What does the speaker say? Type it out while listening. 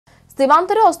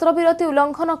सीमांत में अस्त्रविरति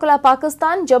उल्लंघन कला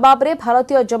पाकिस्तान जवाब रे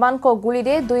भारतीय जवान को गुली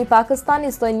रे 2 पाकिस्तानी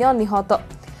सैन्य निहत।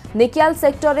 निकियाल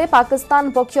सेक्टर रे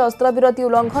पाकिस्तान पक्ष अस्त्रविरति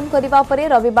उल्लंघन करने पर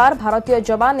रविवार भारतीय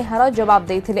जवान एहार जवाब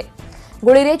देथिले।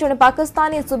 गुली रे जने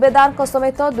पाकिस्तानी सुबेदार को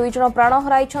समेत 2 जन प्राण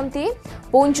हराइछंती।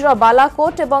 पुंछर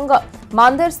बालाकोट एवं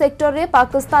मांदेर सेक्टर रे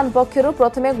पाकिस्तान पक्षरु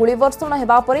प्रथमे गुलीवर्षण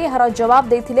हेबा परे एहार जवाब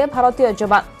देथिले भारतीय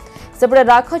जवान। सेपटे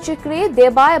राखचिक्री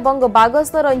देबा एवं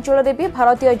बागस्तर अंचल रे भी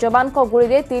भारतीय जवान को गुली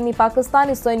रे 3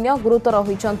 पाकिस्तानी सैन्य गुरुतर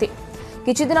होइछंती।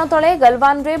 किछि दिन तळे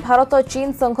गलवान रे भारत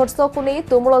चीन संघर्ष को नहीं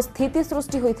तुमुल स्थिति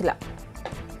सृष्टि होइथिला।